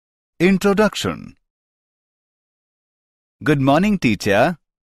Introduction. Good morning, teacher.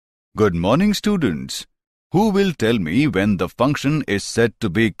 Good morning, students. Who will tell me when the function is said to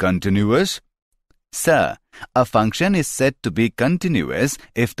be continuous? Sir, a function is said to be continuous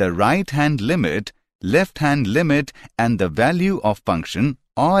if the right-hand limit, left-hand limit and the value of function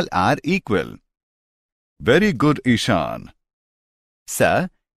all are equal. Very good, Ishan.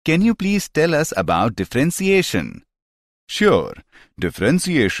 Sir, can you please tell us about differentiation? Sure.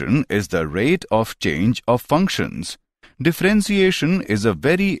 Differentiation is the rate of change of functions. Differentiation is a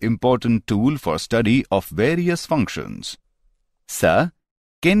very important tool for study of various functions. Sir,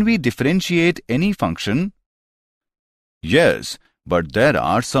 can we differentiate any function? Yes, but there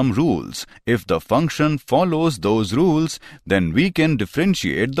are some rules. If the function follows those rules, then we can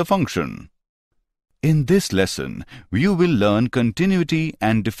differentiate the function. In this lesson, you will learn continuity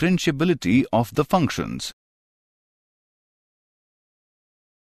and differentiability of the functions.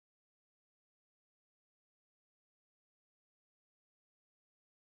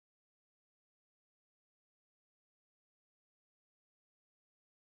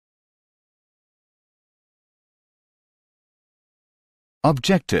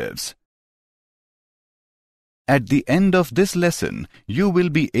 Objectives. At the end of this lesson, you will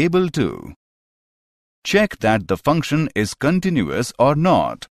be able to check that the function is continuous or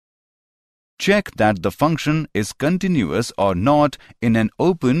not. Check that the function is continuous or not in an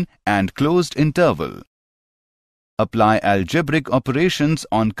open and closed interval. Apply algebraic operations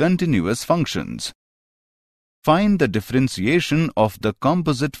on continuous functions. Find the differentiation of the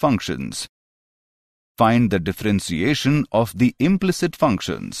composite functions. Find the differentiation of the implicit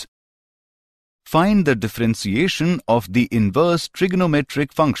functions. Find the differentiation of the inverse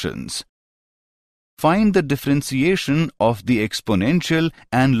trigonometric functions. Find the differentiation of the exponential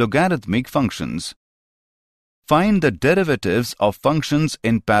and logarithmic functions. Find the derivatives of functions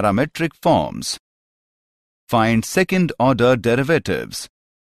in parametric forms. Find second-order derivatives.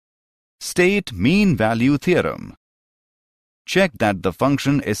 State mean value theorem. Check that the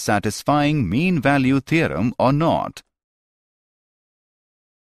function is satisfying mean value theorem or not.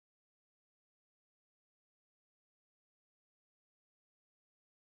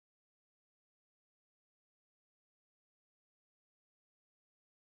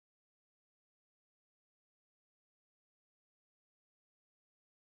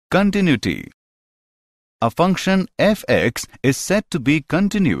 Continuity. A function f(x) is said to be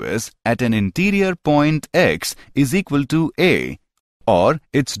continuous at an interior point x is equal to a, or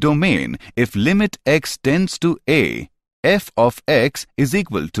its domain if limit x tends to a, f of x is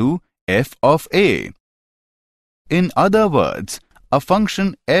equal to f of a. In other words, a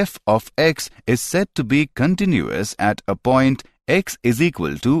function f of x is said to be continuous at a point x is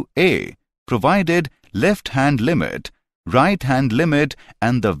equal to a, provided left-hand limit, right-hand limit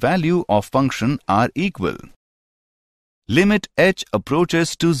and the value of function are equal. Limit h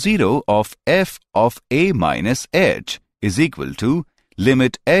approaches to 0 of f of a minus h is equal to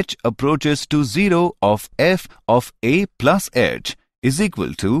limit h approaches to 0 of f of a plus h is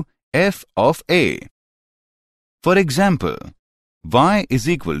equal to f of a. For example, y is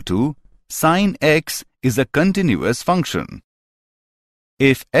equal to sin x is a continuous function.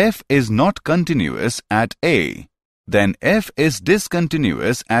 If f is not continuous at a, then f is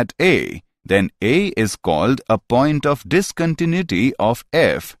discontinuous at a, then a is called a point of discontinuity of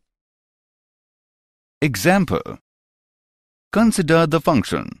f. Example. Consider the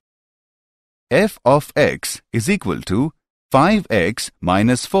function f of x is equal to 5x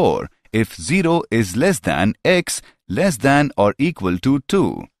minus 4 if 0 is less than x less than or equal to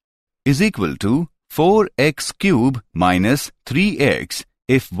 2, is equal to 4x cube minus 3x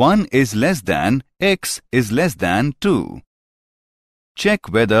if 1 is less than x is less than 2. Check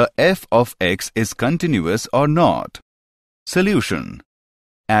whether f of x is continuous or not. Solution.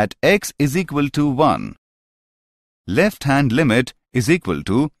 At x is equal to 1. Left-hand limit is equal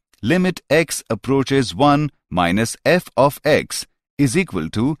to limit x approaches 1 minus f of x is equal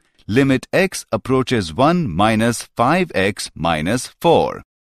to limit x approaches 1 minus 5x minus 4.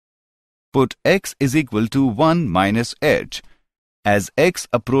 Put x is equal to 1 minus h. As x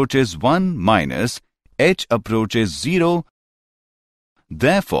approaches 1 minus, h approaches 0.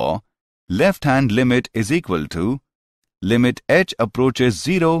 Therefore, left-hand limit is equal to limit h approaches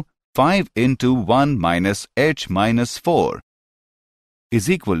 0, 5 into 1 minus h minus 4 is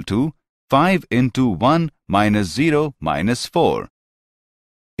equal to 5 into 1 minus 0 minus 4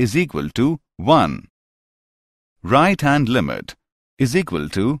 is equal to 1. Right-hand limit is equal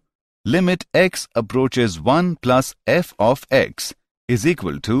to limit x approaches 1 plus f of x is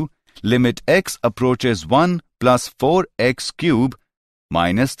equal to limit x approaches 1 plus 4x cube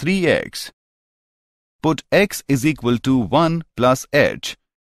minus 3x. Put x is equal to 1 plus h,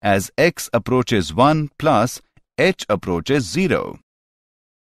 as x approaches 1 plus h approaches 0.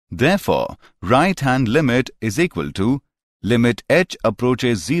 Therefore, right-hand limit is equal to limit h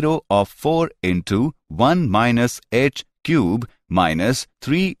approaches 0 of 4 into 1 minus h cube minus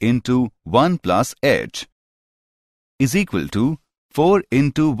 3 into 1 plus h is equal to 4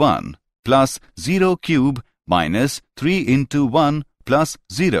 into 1 plus 0 cube minus 3 into 1 plus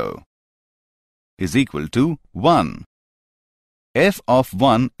 0 is equal to 1. F of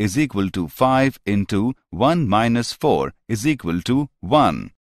 1 is equal to 5 into 1 minus 4 is equal to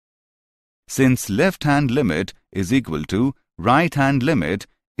 1. Since left-hand limit is equal to right-hand limit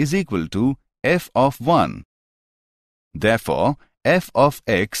is equal to f of 1. Therefore, f of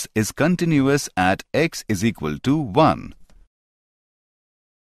x is continuous at x is equal to 1.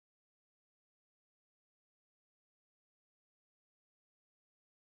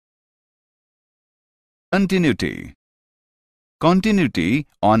 Continuity. Continuity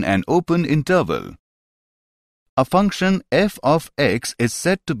on an open interval. A function f of x is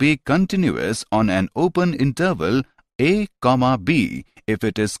said to be continuous on an open interval a, b if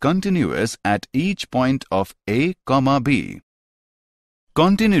it is continuous at each point of a, b.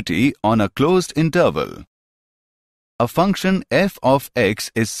 Continuity on a closed interval. A function f of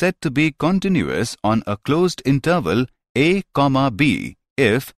x is said to be continuous on a closed interval a, b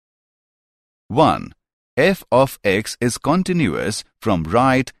if 1. F of x is continuous from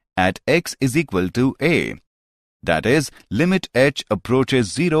right at x is equal to a. That is, limit h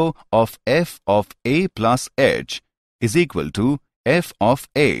approaches 0 of f of a plus h is equal to f of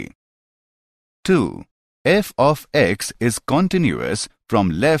a. 2. F of x is continuous from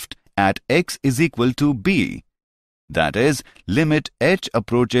left at x is equal to b. That is, limit h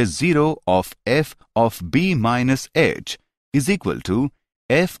approaches 0 of f of b minus h is equal to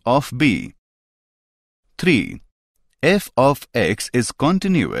f of b. 3. F of x is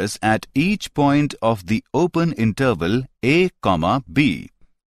continuous at each point of the open interval a, b.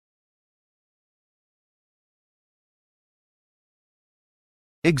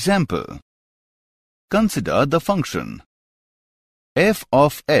 Example. Consider the function f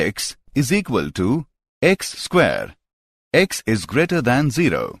of x is equal to x square, x is greater than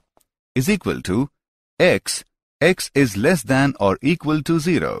 0, is equal to x is less than or equal to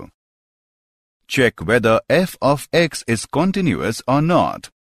 0. Check whether f of x is continuous or not.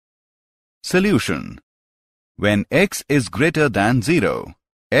 Solution. When x is greater than 0,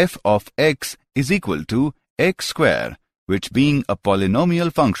 f of x is equal to x square, which being a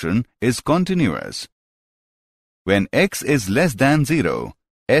polynomial function is continuous. When x is less than 0,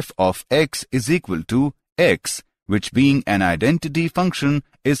 f of x is equal to x, which being an identity function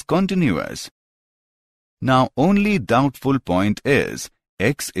is continuous. Now only doubtful point is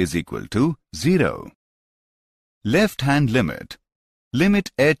x is equal to 0. Left-hand limit.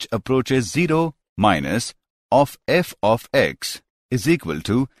 Limit h approaches 0 minus of f of x is equal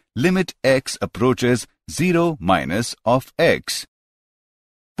to limit x approaches 0 minus of x.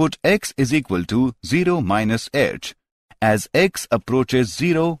 Put x is equal to 0 minus h, as x approaches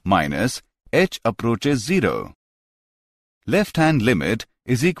 0 minus h approaches 0. Left-hand limit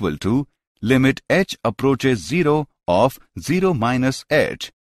is equal to limit h approaches 0 of 0 minus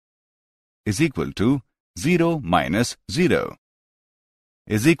h is equal to 0 minus 0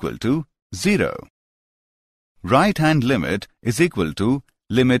 is equal to 0. Right-hand limit is equal to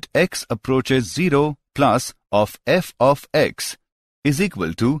limit x approaches 0 plus of f of x is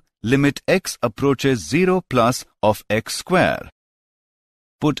equal to limit x approaches 0 plus of x square.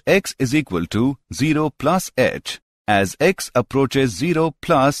 Put x is equal to 0 plus h, as x approaches 0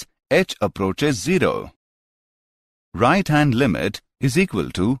 plus h approaches 0. Right-hand limit is equal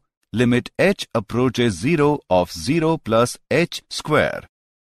to limit h approaches 0 of 0 plus h square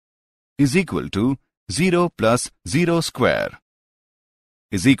is equal to 0 plus 0 square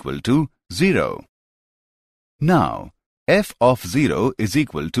is equal to 0. Now, f of 0 is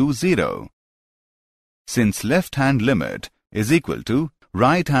equal to 0. Since left-hand limit is equal to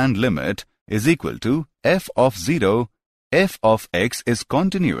right-hand limit is equal to f of 0, f of x is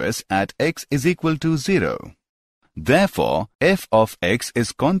continuous at x is equal to 0. Therefore, f of x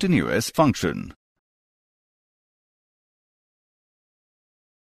is continuous function.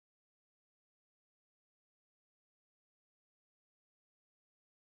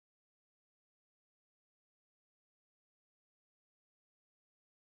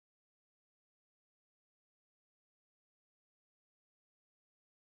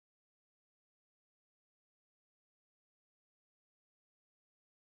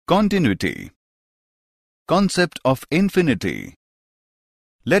 Continuity. Concept of infinity.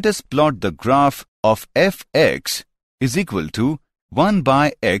 let us plot the graph of fx is equal to 1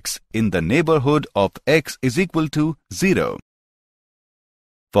 by x in the neighborhood of x is equal to 0.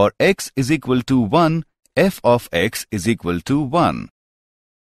 For x is equal to 1, f of x is equal to 1.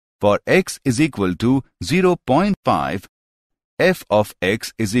 For x is equal to 0.5, f of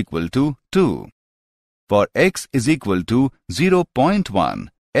x is equal to 2. For x is equal to 0.1,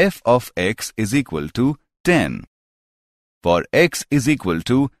 f of x is equal to 10. For x is equal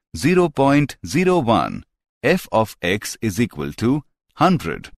to 0.01, f of x is equal to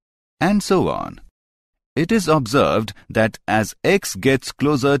 100, and so on. It is observed that as x gets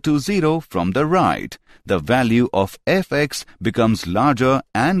closer to 0 from the right, the value of fx becomes larger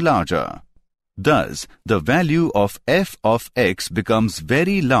and larger. Thus, the value of f of x becomes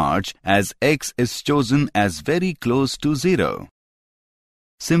very large as x is chosen as very close to 0.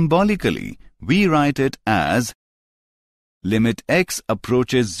 Symbolically, we write it as limit x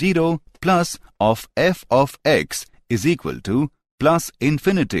approaches 0 plus of f of x is equal to plus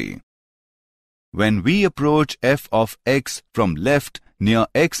infinity. When we approach f of x from left near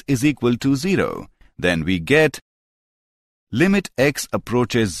x is equal to 0, then we get limit x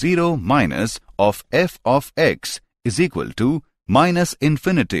approaches 0 minus of f of x is equal to minus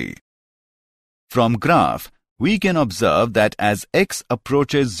infinity. From graph, we can observe that as x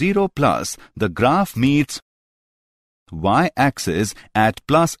approaches 0 plus, the graph meets y-axis at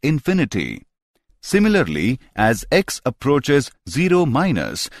plus infinity. Similarly, as x approaches 0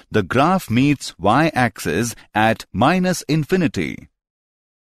 minus, the graph meets y-axis at minus infinity.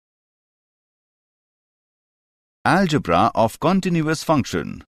 Algebra of continuous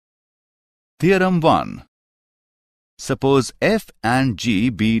function. Theorem 1. Suppose f and g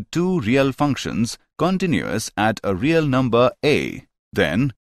be two real functions continuous at a real number a,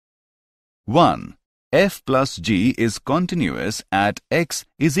 then 1. F plus g is continuous at x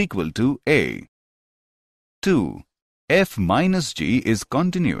is equal to a. 2. F minus g is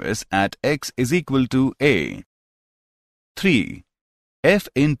continuous at x is equal to a. 3. F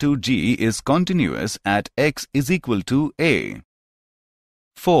into g is continuous at x is equal to a.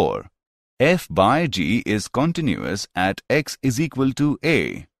 4. F by g is continuous at x is equal to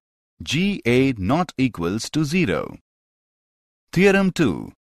a. Ga not equals to 0. Theorem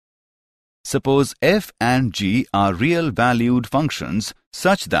 2. Suppose f and g are real valued functions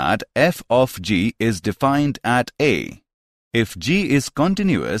such that f of g is defined at a. If g is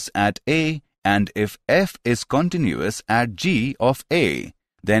continuous at a and if f is continuous at g of a,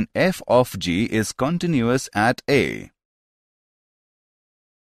 then f of g is continuous at a.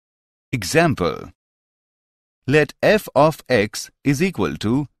 Example. Let f of x is equal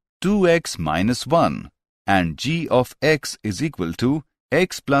to 2x minus 1 and g of x is equal to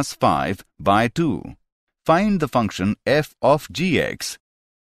x plus 5 by 2. Find the function f of gx.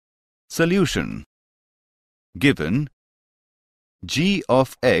 Solution. Given g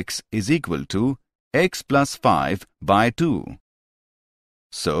of x is equal to x plus 5 by 2.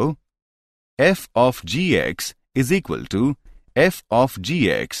 So, f of gx is equal to f of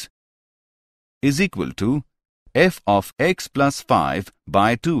gx is equal to f of x plus 5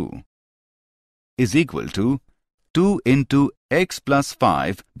 by 2 is equal to 2 into x plus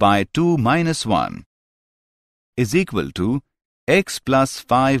 5 by 2 minus 1 is equal to x plus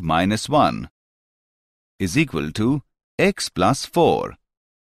 5 minus 1 is equal to x plus 4.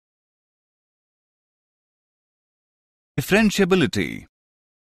 Differentiability.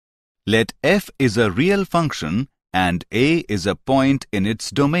 Let f is a real function and a is a point in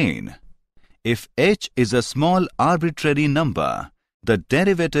its domain. If h is a small arbitrary number, the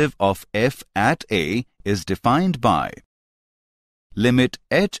derivative of f at a is defined by limit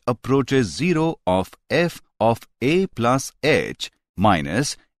h approaches 0 of f of a plus h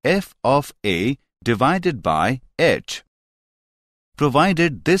minus f of a divided by h.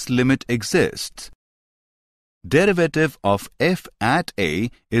 Provided this limit exists, derivative of f at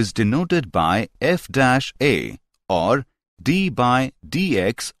a is denoted by f dash a or d by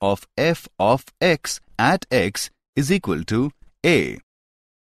dx of f of x at x is equal to a.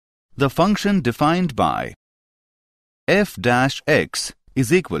 The function defined by f dash x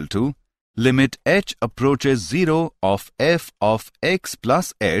is equal to limit h approaches 0 of f of x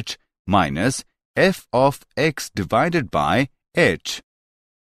plus h minus f of x divided by h.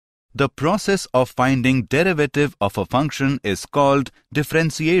 The process of finding derivative of a function is called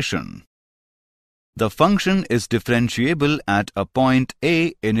differentiation. The function is differentiable at a point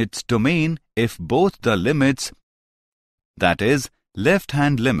a in its domain if both the limits, that is,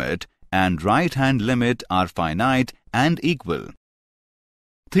 left-hand limit and right-hand limit, are finite and equal.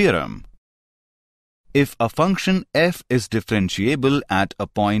 Theorem. If a function f is differentiable at a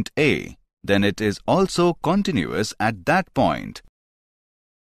point A, then it is also continuous at that point.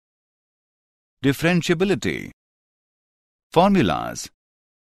 Differentiability. Formulas.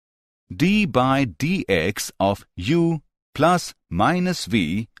 d by dx of u plus minus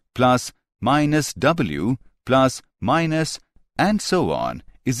v plus minus w plus minus and so on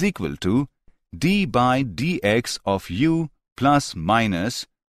is equal to d by dx of u plus minus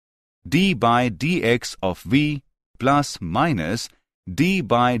d by dx of v plus minus d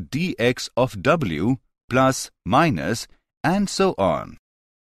by dx of w plus minus and so on.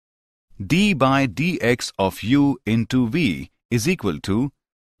 d by dx of u into v is equal to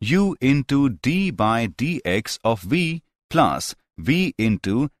u into d by dx of v plus v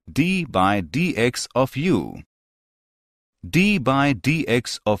into d by dx of u. d by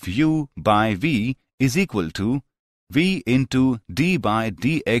dx of u by v is equal to v into d by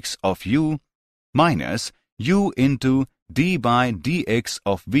dx of u minus u into d by dx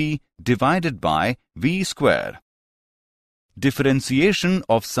of v divided by v square. Differentiation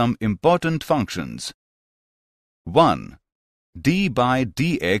of some important functions. 1. d by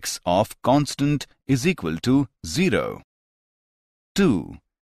dx of constant is equal to 0. 2.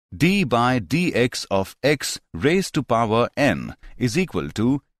 d by dx of x raised to power n is equal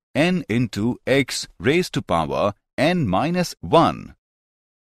to n into x raised to power n minus 1.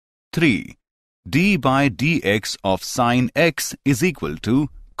 3. d by dx of sin x is equal to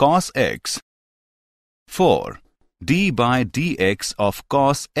cos x. 4. d by dx of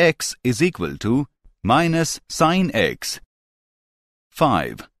cos x is equal to minus sin x.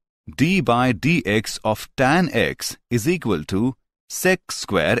 5. d by dx of tan x is equal to sec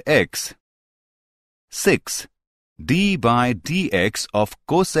square x. 6. d by dx of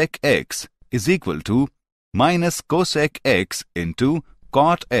cosec x is equal to minus cosec x into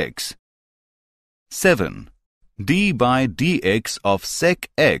cot x. 7. d by dx of sec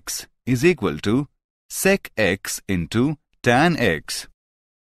x is equal to sec x into tan x.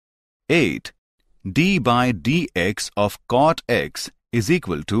 8. d by dx of cot x is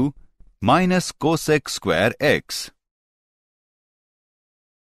equal to minus cosec square x.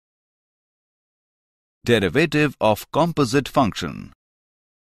 Derivative of composite function.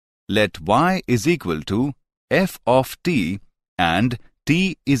 Let y is equal to f of t and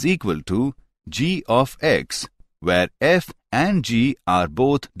t is equal to g of x, where f and g are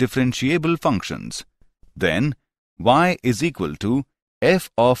both differentiable functions. Then y is equal to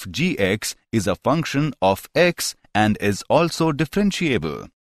f of gx is a function of x and is also differentiable.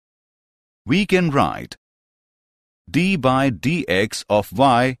 We can write d by dx of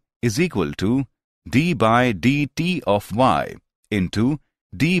y is equal to d by dt of y into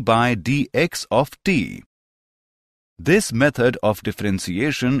d by dx of t. This method of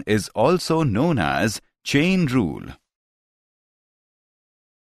differentiation is also known as chain rule.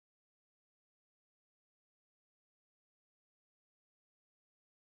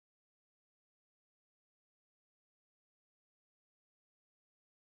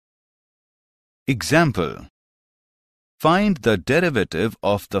 Example. Find the derivative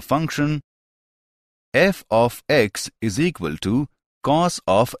of the function f of x is equal to cos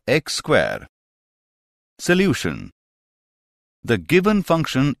of x square. Solution. The given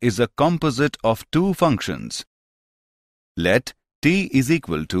function is a composite of two functions. Let t is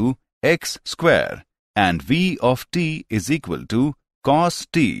equal to x square and v of t is equal to cos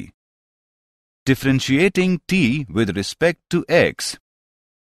t. Differentiating t with respect to x.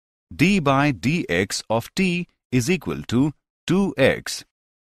 d by dx of t is equal to 2x.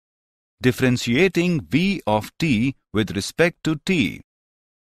 Differentiating v of t with respect to t.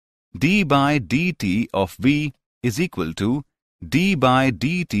 d by dt of v is equal to d by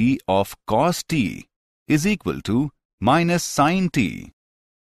dt of cos t is equal to minus sin t.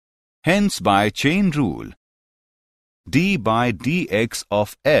 Hence, by chain rule, d by dx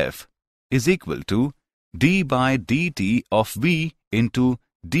of f is equal to d by dt of v into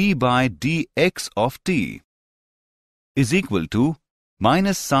d by dx of t is equal to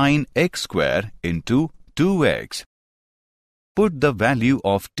minus sin x square into 2x. Put the value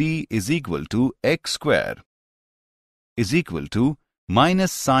of t is equal to x square is equal to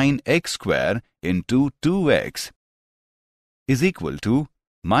minus sin x square into 2x is equal to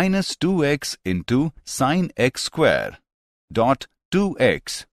minus 2x into sin x square dot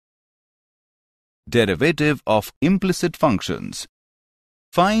 2x. Derivative of implicit functions.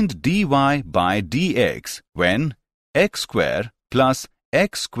 Find dy by dx when x square plus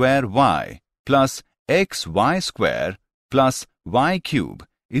x square y plus xy square plus y cube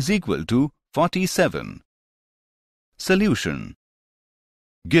is equal to 47. Solution.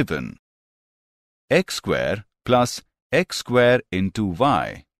 Given x square plus x square into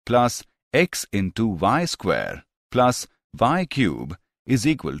y plus x into y square plus y cube is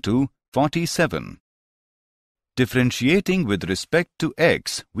equal to 47. Differentiating with respect to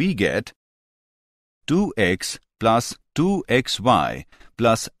x, we get 2x plus 2xy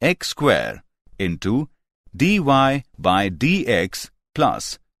plus x square into dy by dx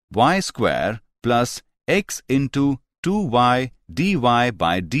plus y square plus x into 2y dy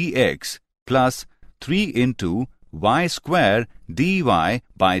by dx plus 3 into y square dy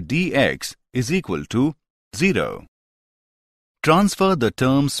by dx is equal to 0. Transfer the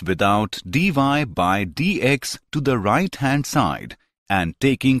terms without dy by dx to the right-hand side and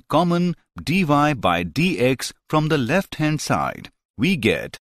taking common dy by dx from the left-hand side, we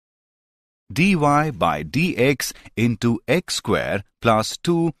get dy by dx into x square plus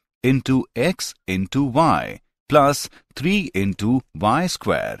 2 into x into y plus 3 into y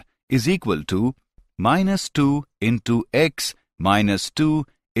square is equal to minus 2 into x minus 2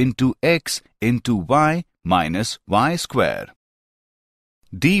 into x into y minus y square.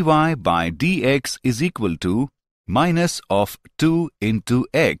 Dy by dx is equal to minus of 2 into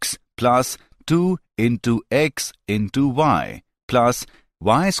x plus 2 into x into y plus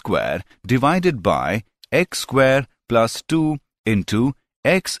y square divided by x square plus 2 into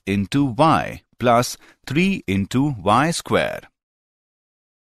x into y plus 3 into y square.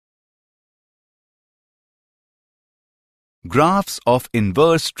 Graphs of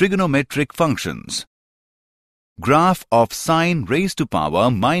inverse trigonometric functions. Graph of sine raised to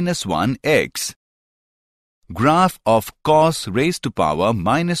power minus 1x. Graph of cos raised to power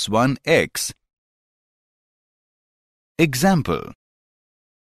minus 1x. Example.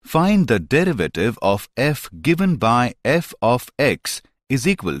 Find the derivative of f given by f of x is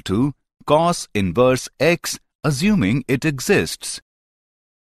equal to cos inverse x assuming it exists.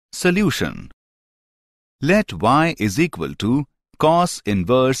 Solution. Let y is equal to cos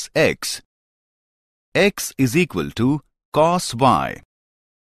inverse x. X is equal to cos y.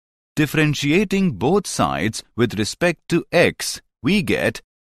 Differentiating both sides with respect to x, we get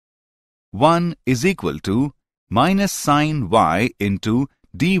 1 is equal to minus sin y into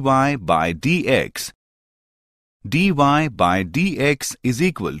dy by dx. dy by dx is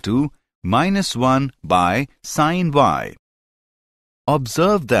equal to minus 1 by sin y.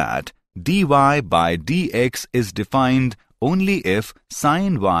 Observe that dy by dx is defined only if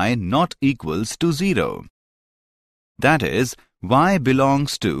sin y not equals to 0. That is, y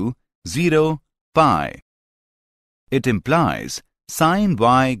belongs to 0, pi. It implies sin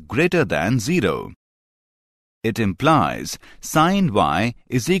y greater than 0. It implies sin y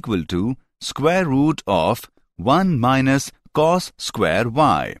is equal to square root of 1 minus cos square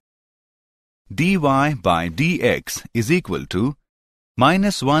y. dy by dx is equal to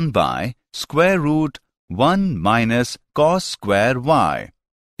minus 1 by square root 1 minus cos square y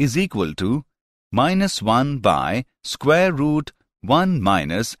is equal to minus 1 by square root 1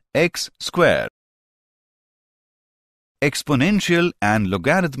 minus x square. Exponential and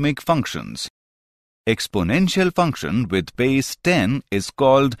logarithmic functions. Exponential function with base 10 is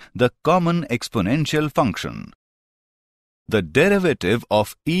called the common exponential function. The derivative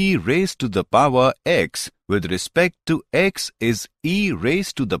of e raised to the power x with respect to x is e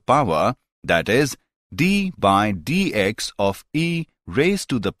raised to the power, that is, d by dx of e raised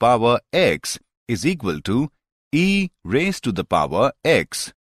to the power x is equal to e raised to the power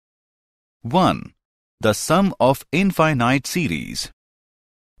x. 1. The sum of infinite series.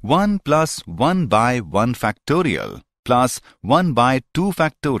 1 plus 1 by 1 factorial plus 1 by 2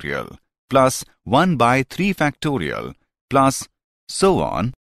 factorial plus 1 by 3 factorial plus so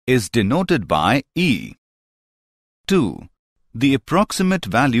on is denoted by e. 2. The approximate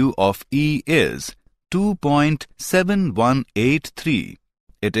value of e is 2.7183.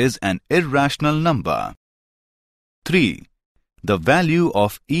 It is an irrational number. 3. The value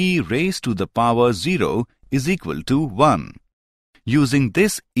of e raised to the power 0 is equal to 1. Using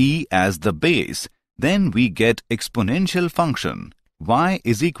this e as the base, then we get exponential function y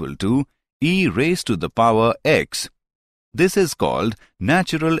is equal to e raised to the power x. This is called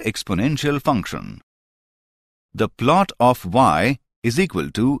natural exponential function. The plot of y is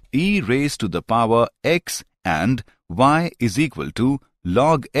equal to e raised to the power x and y is equal to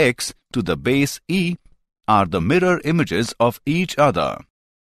log x to the base e are the mirror images of each other.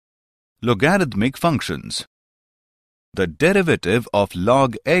 Logarithmic functions. The derivative of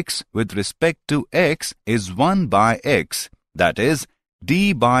log x with respect to x is 1 by x, that is,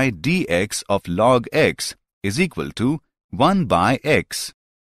 d by dx of log x is equal to 1 by x.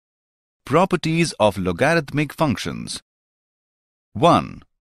 Properties of logarithmic functions. 1.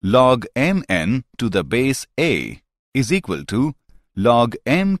 log mn to the base a is equal to log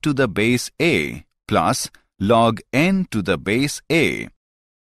m to the base a plus log n to the base a.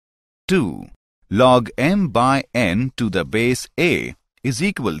 2. Log m by n to the base a is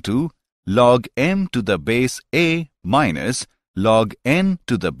equal to log m to the base a minus log n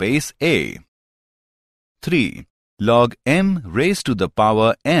to the base a. 3. Log m raised to the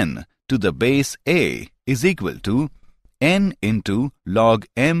power n to the base a is equal to n into log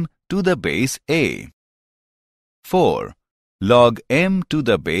m to the base a. 4. Log m to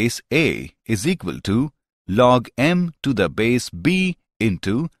the base a is equal to log m to the base b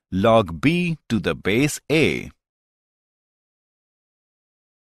into log b to the base a.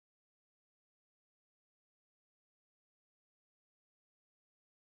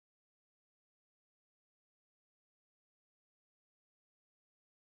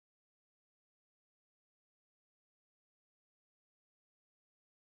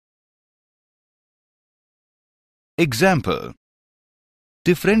 Example: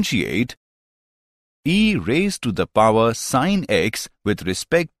 differentiate e raised to the power sin x with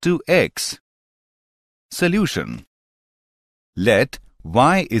respect to x. Solution: let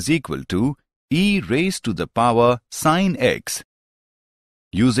y is equal to e raised to the power sin x.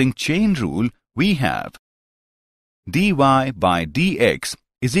 Using chain rule, we have dy by dx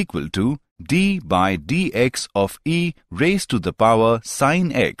is equal to d by dx of e raised to the power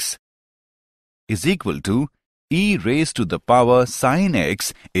sin x is equal to e raised to the power sin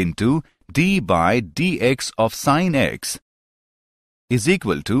x into d by dx of sin x is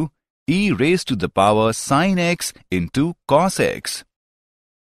equal to e raised to the power sin x into cos x.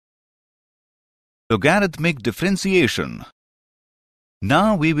 Logarithmic differentiation.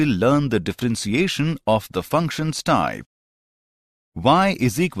 Now we will learn the differentiation of the functions type. Y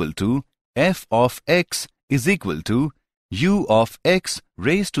is equal to f of x is equal to u of x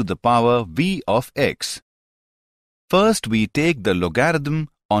raised to the power v of x. First we take the logarithm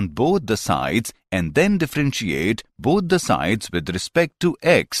on both the sides and then differentiate both the sides with respect to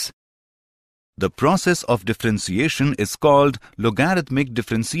x. The process of differentiation is called logarithmic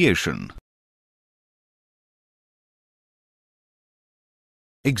differentiation.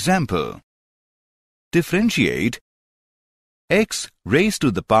 Example: differentiate x raised to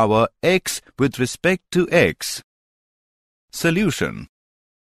the power x with respect to x. Solution: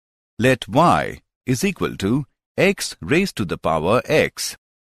 let y is equal to x raised to the power x.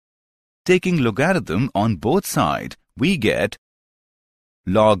 Taking logarithm on both sides, we get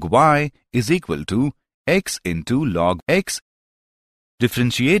log y is equal to x into log x.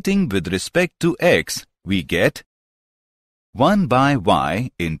 Differentiating with respect to x, we get 1 by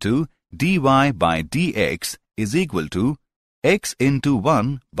y into dy by dx is equal to x into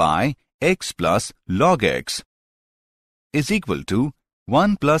 1 by x plus log x is equal to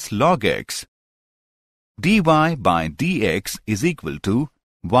 1 plus log x. dy by dx is equal to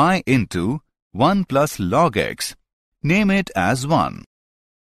y into 1 plus log x. Name it as 1.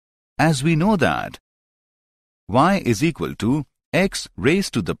 As we know that y is equal to x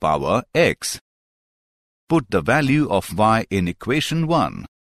raised to the power x. Put the value of y in equation 1.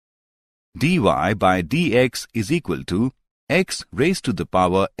 dy by dx is equal to x raised to the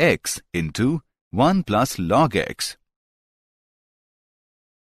power x into 1 plus log x.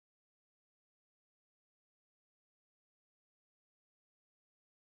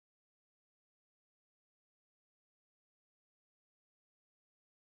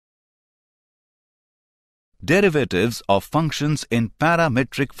 Derivatives of functions in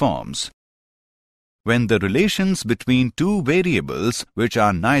parametric forms. When the relations between two variables which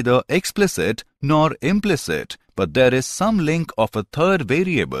are neither explicit nor implicit, but there is some link of a third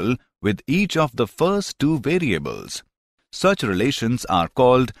variable with each of the first two variables. Such relations are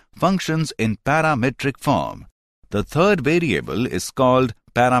called functions in parametric form. The third variable is called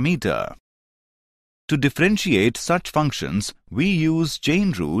parameter. To differentiate such functions, we use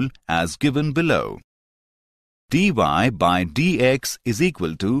chain rule as given below. dy by dx is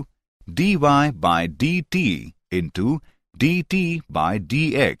equal to dy by dt into dt by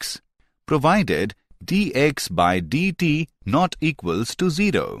dx, provided dx by dt not equals to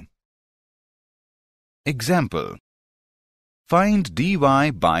 0. Example: find dy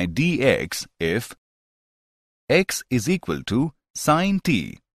by dx if x is equal to sin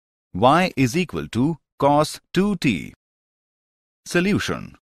t, y is equal to cos 2t.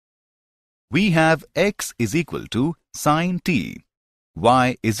 Solution: we have x is equal to sin t,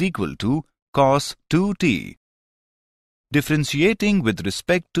 y is equal to cos 2t. Differentiating with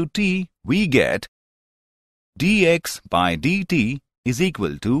respect to t, we get dx by dt is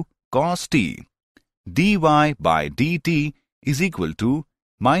equal to cos t, dy by dt is equal to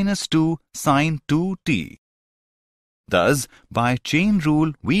minus 2 sine 2t. Thus, by chain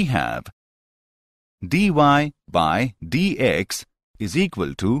rule we have dy by dx is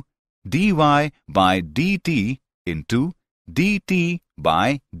equal to dy by dt into dt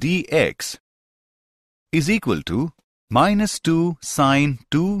by dx is equal to minus 2 sine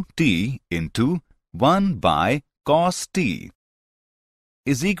 2t into 1 by cos t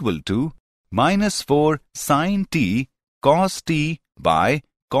is equal to minus 4 sine t cos t by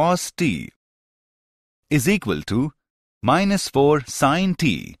cos t is equal to minus 4 sine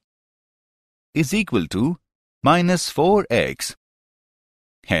t is equal to minus 4x.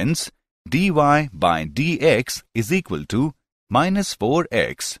 Hence, dy by dx is equal to minus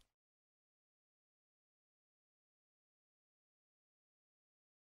 4x.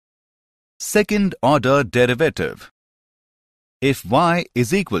 Second order derivative. If y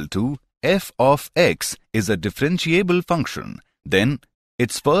is equal to f of x is a differentiable function, then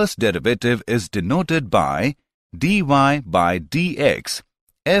its first derivative is denoted by dy by dx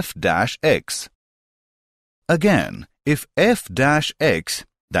f dash x. Again, if f dash x,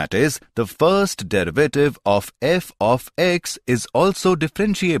 that is, the first derivative of f of x, is also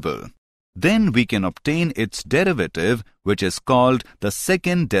differentiable, then we can obtain its derivative, which is called the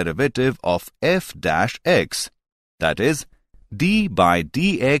second derivative of f dash x, that is, d by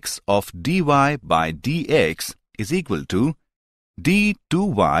dx of dy by dx is equal to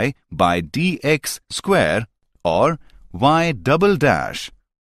d2y by dx square or y double dash.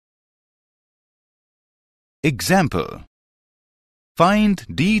 Example: find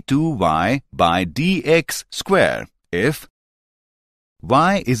d2y by dx square if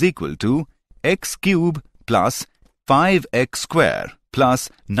y is equal to x cube plus 5x square plus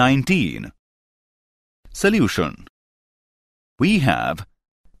 19. Solution: we have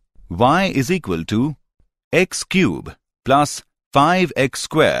y is equal to x cube plus 5x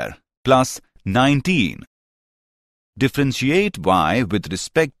square plus 19. Differentiate y with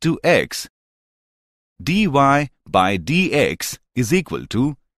respect to x. dy by dx is equal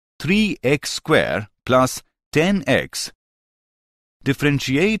to 3x square plus 10x.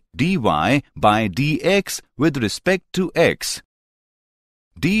 Differentiate dy by dx with respect to x.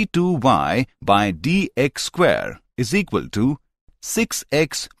 d2y by dx square is equal to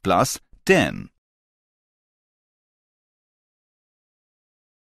 6x plus 10.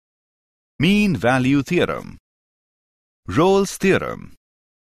 Mean value theorem. Rolle's theorem.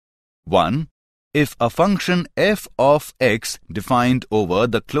 1. If a function f of x defined over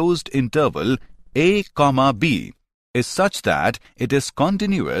the closed interval a comma b is such that it is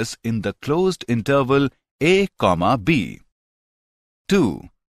continuous in the closed interval a comma b. 2.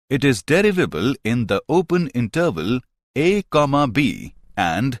 It is derivable in the open interval a comma b,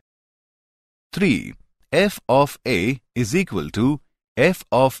 and 3. F of a is equal to f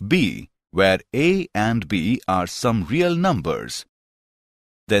of b, where a and b are some real numbers.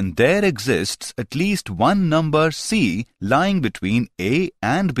 Then there exists at least one number c lying between a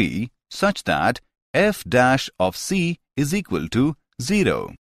and b such that f dash of c is equal to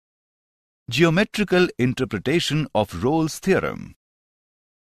 0. Geometrical interpretation of Rolle's theorem.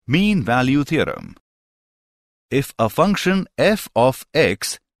 Mean value theorem. If a function f of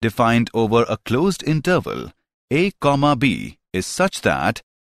x defined over a closed interval a comma b is such that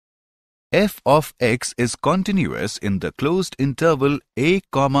f of x is continuous in the closed interval a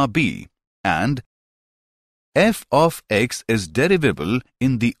comma b and f of x is derivable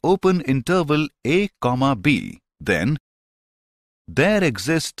in the open interval a comma b, then there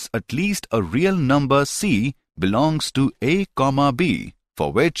exists at least a real number c belongs to a comma b,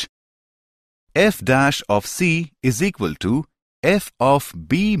 for which f dash of c is equal to f of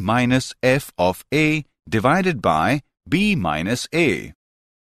b minus f of a divided by b minus a.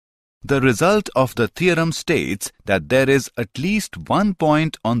 The result of the theorem states that there is at least one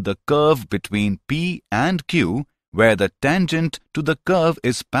point on the curve between P and Q where the tangent to the curve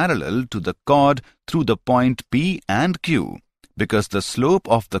is parallel to the chord through the point P and Q, because the slope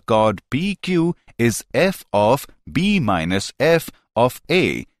of the chord PQ is f of b minus f of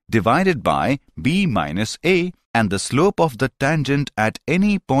a divided by b minus a, and the slope of the tangent at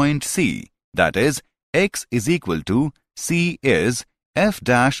any point C, that is, x is equal to C, is f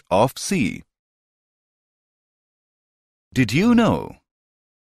dash of c. Did you know?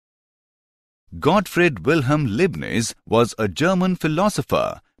 Gottfried Wilhelm Leibniz was a German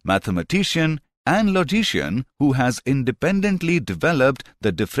philosopher, mathematician and logician who has independently developed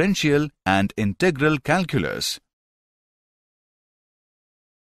the differential and integral calculus.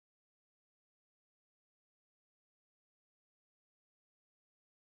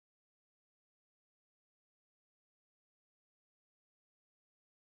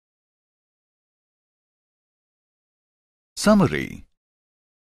 Summary.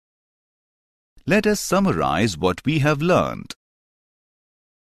 Let us summarize what we have learned.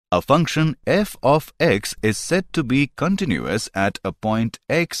 A function f of x is said to be continuous at a point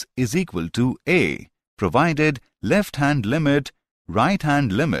x is equal to a, provided left-hand limit,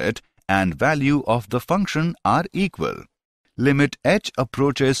 right-hand limit, and value of the function are equal. Limit h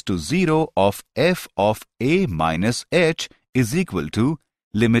approaches to 0 of f of a minus h is equal to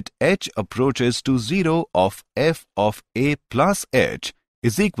limit h approaches to 0 of f of a plus h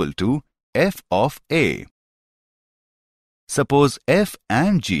is equal to f of a. Suppose f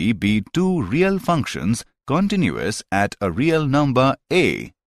and g be two real functions continuous at a real number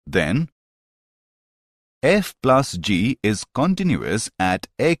a, then f plus g is continuous at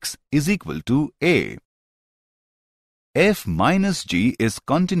x is equal to a. F minus g is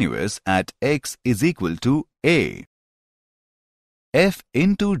continuous at x is equal to a. F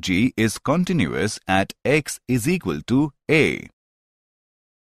into g is continuous at x is equal to a.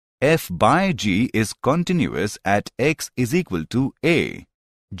 F by g is continuous at x is equal to a.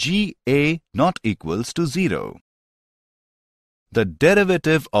 G a not equals to 0. The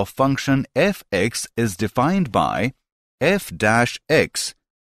derivative of function fx is defined by f dash x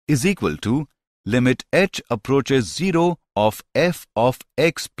is equal to limit h approaches 0 of f of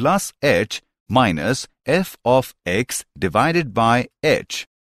x plus h minus f of x divided by h.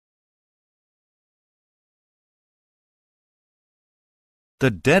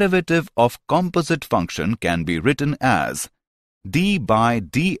 The derivative of composite function can be written as d by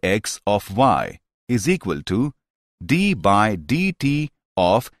dx of y is equal to d by dt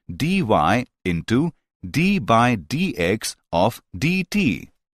of dy into d by dx of dt.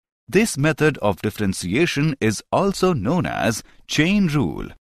 This method of differentiation is also known as chain rule.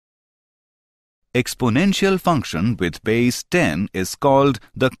 Exponential function with base 10 is called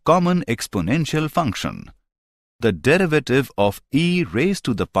the common exponential function. The derivative of e raised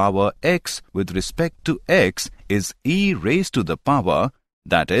to the power x with respect to x is e raised to the power,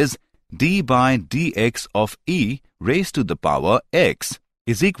 that is, d by dx of e raised to the power x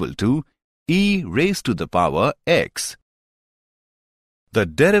is equal to e raised to the power x. The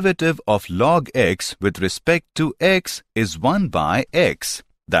derivative of log x with respect to x is 1 by x,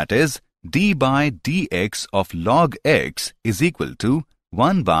 that is, d by dx of log x is equal to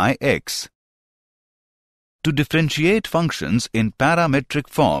 1 by x. To differentiate functions in parametric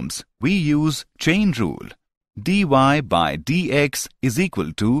forms, we use chain rule. dy by dx is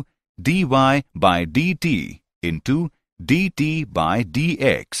equal to dy by dt into dt by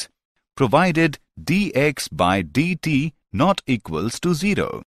dx, provided dx by dt not equals to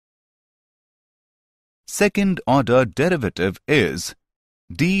 0. Second order derivative is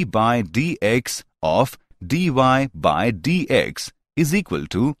d by dx of dy by dx is equal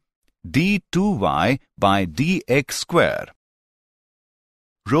to d2y by dx square.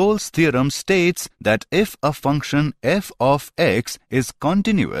 Rolle's theorem states that if a function f of x is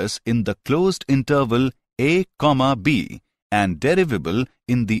continuous in the closed interval a, b and derivable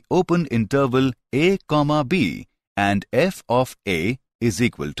in the open interval a, b and f of a is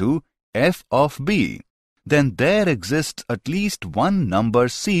equal to f of b, then there exists at least one number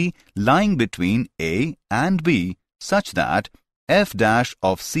c lying between a and b such that f dash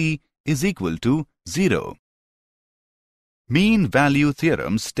of c is equal to 0. Mean value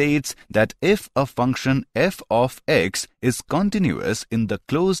theorem states that if a function f of x is continuous in the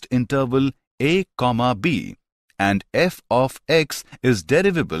closed interval a, b and f of x is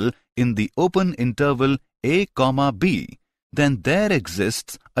derivable in the open interval a, b, then there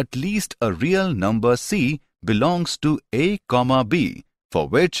exists at least a real number c belongs to a, b, for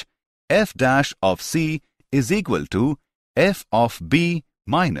which f dash of c is equal to f of b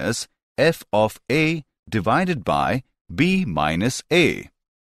minus f of a divided by b minus a.